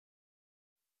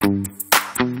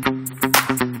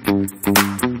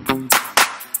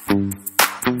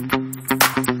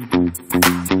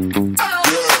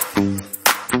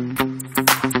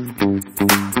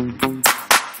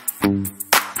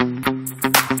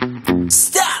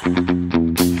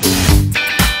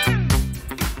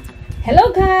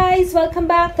guys! Welcome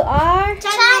back to our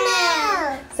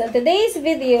channel! So, in today's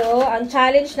video, ang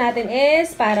challenge natin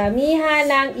is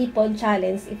Paramihan ng Ipon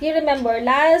Challenge. If you remember,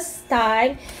 last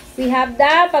time, we have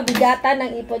the Pabigatan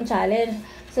ng Ipon Challenge.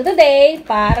 So, today,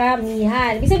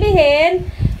 Paramihan. Ibig sabihin,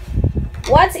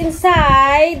 what's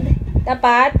inside,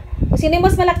 dapat, kung sino yung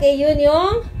mas malaki, yun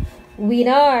yung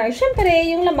winner. Siyempre,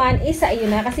 yung laman is sa iyo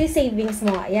na kasi savings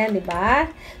mo. Ayan, di ba?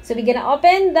 So, we're gonna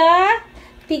open the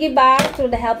piggy bank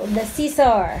through the help of the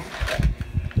scissor.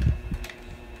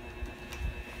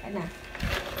 Ayan na.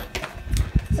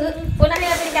 So, unahin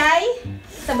natin kay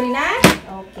Sabrina.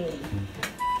 Okay.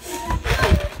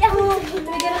 Oh, we're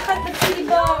gonna cut the piggy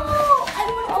bank. I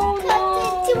want to cut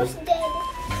it. She was dead.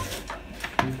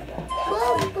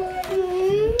 We're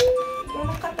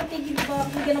gonna cut the piggy bank.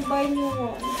 We're gonna buy new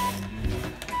one.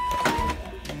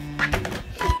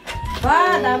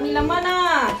 Ba, dami laman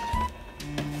ah.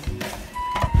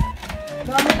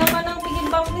 Dami naman ang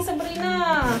piggy bank ni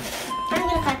Sabrina. I'm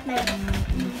gonna cut mine.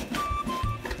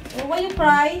 Oh, why you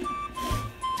cry?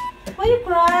 Why you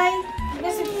cry?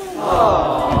 Because you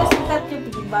cut your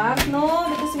piggy bank? No,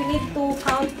 because we need to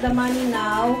count the money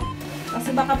now.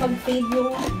 Kasi baka pag-fade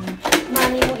yung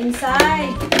money mo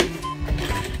inside.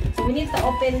 So we need to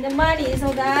open the money.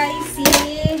 So guys,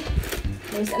 see,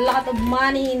 there's a lot of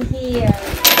money in here.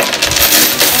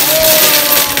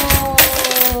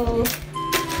 Oh!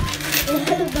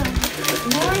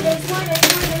 There's more.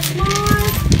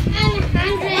 And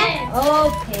 100.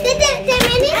 Okay.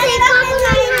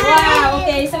 Wow. Wow,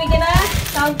 okay. So, we're gonna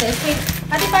count this. Wait.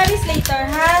 Ate Paris later,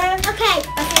 ha? Okay.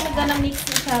 Kasi we're gonna mix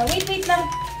it siya. Wait lang.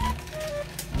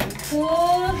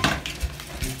 2,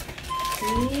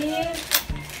 3,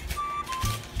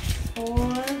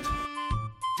 4.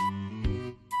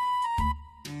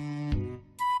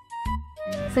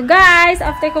 So, guys,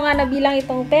 after ko nga nabilang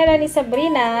itong pera ni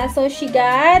Sabrina, so she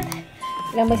got,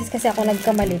 ilang beses kasi ako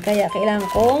nagkamali, kaya kailangan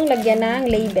kong lagyan ng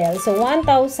label. So,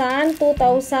 1,000,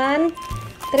 2,000,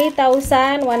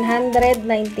 3,119.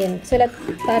 So, let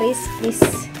Paris, please.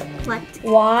 What?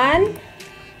 1.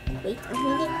 Wait a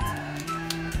minute.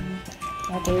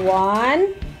 Okay,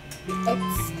 1.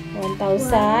 It's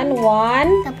 1,000.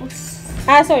 1. tapos.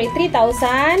 Sorry,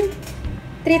 3,000.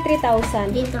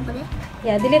 3,000. Dito ko na.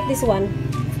 Yeah, delete this one.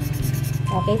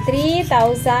 Okay,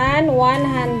 3,119.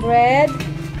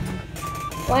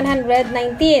 119.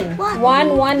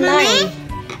 119.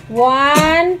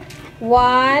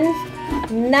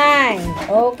 119.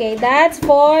 Okay, that's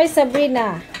for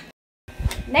Sabrina.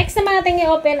 Next naman natin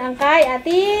i-open ang kay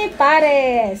Ate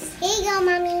Pares. Here you go,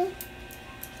 Mommy.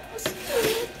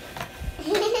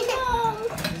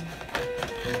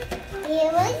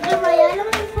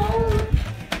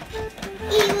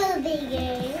 It will be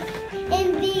bigger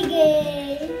and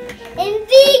bigger and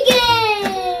bigger.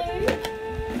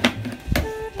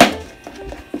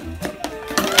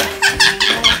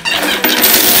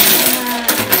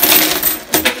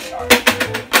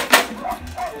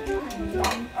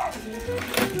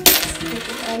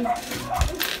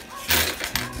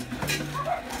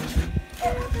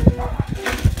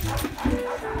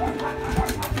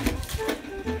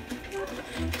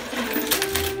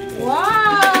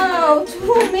 Wow!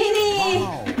 Too many!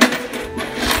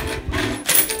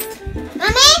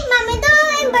 Mami, ito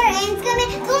ember ends kami.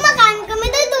 Kumakain kami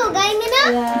dugay nila.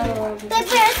 Yeah.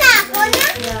 Pero sa ako na.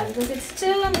 Yeah, because it's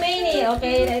too many.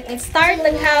 Okay, let's start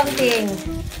the counting.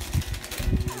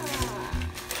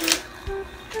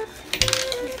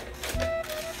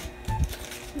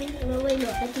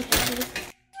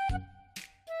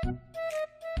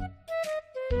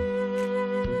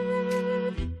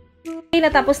 Okay,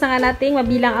 natapos na nga nating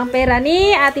mabilang ang pera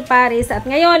ni Ate Paris. At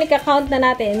ngayon, ika-count na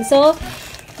natin. So,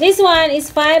 this one is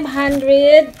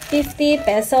 550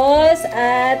 pesos.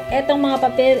 At etong mga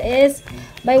papel is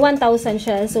by 1,000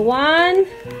 siya. So, 1,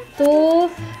 2,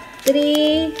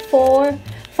 3, 4,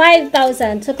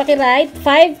 5,000. So, paki-write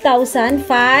 5,000.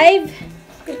 5.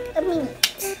 Wait a minute.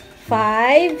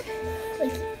 5.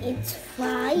 Wait, it's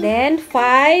 5. Then,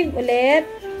 5 ulit.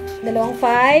 Dalawang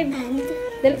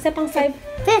 5. And Isa pang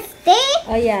 5. 50.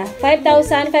 Oh, yeah.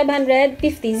 5,550.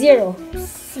 0.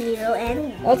 0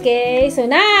 and Okay, so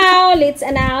now, let's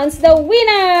announce the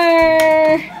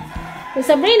winner! So,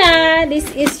 Sabrina, this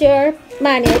is your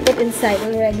money. I put inside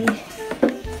already.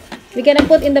 We're gonna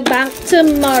put in the bank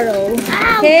tomorrow.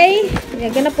 Okay?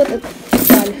 We're gonna put it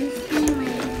all.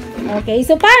 Okay,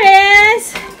 so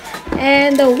Paris!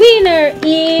 And the winner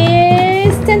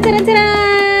is... Tan, tan, tan,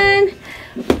 tan,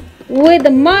 with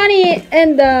the money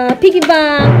in the piggy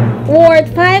bank worth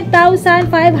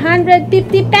 5,550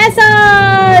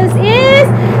 pesos is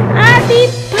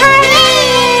Ate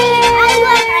Paris!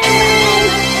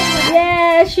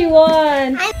 Yes, she won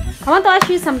ask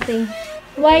you something.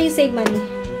 Why you save money?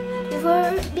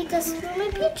 Because for my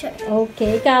future.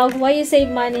 Okay, ikaw, why you save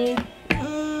money?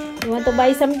 You want to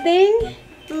buy something?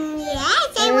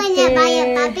 Yes, I want to buy a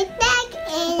puppet bag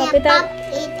and Puppet a bag?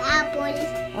 puppet apple.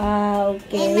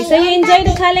 Okay. And my So you own enjoy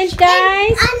the puppet. challenge,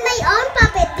 guys? And my own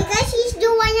puppet because he's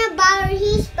the one that borrowed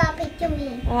his puppet to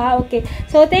me. Okay.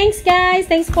 So thanks, guys.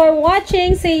 Thanks for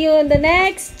watching. See you in the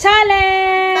next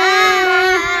challenge.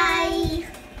 Bye.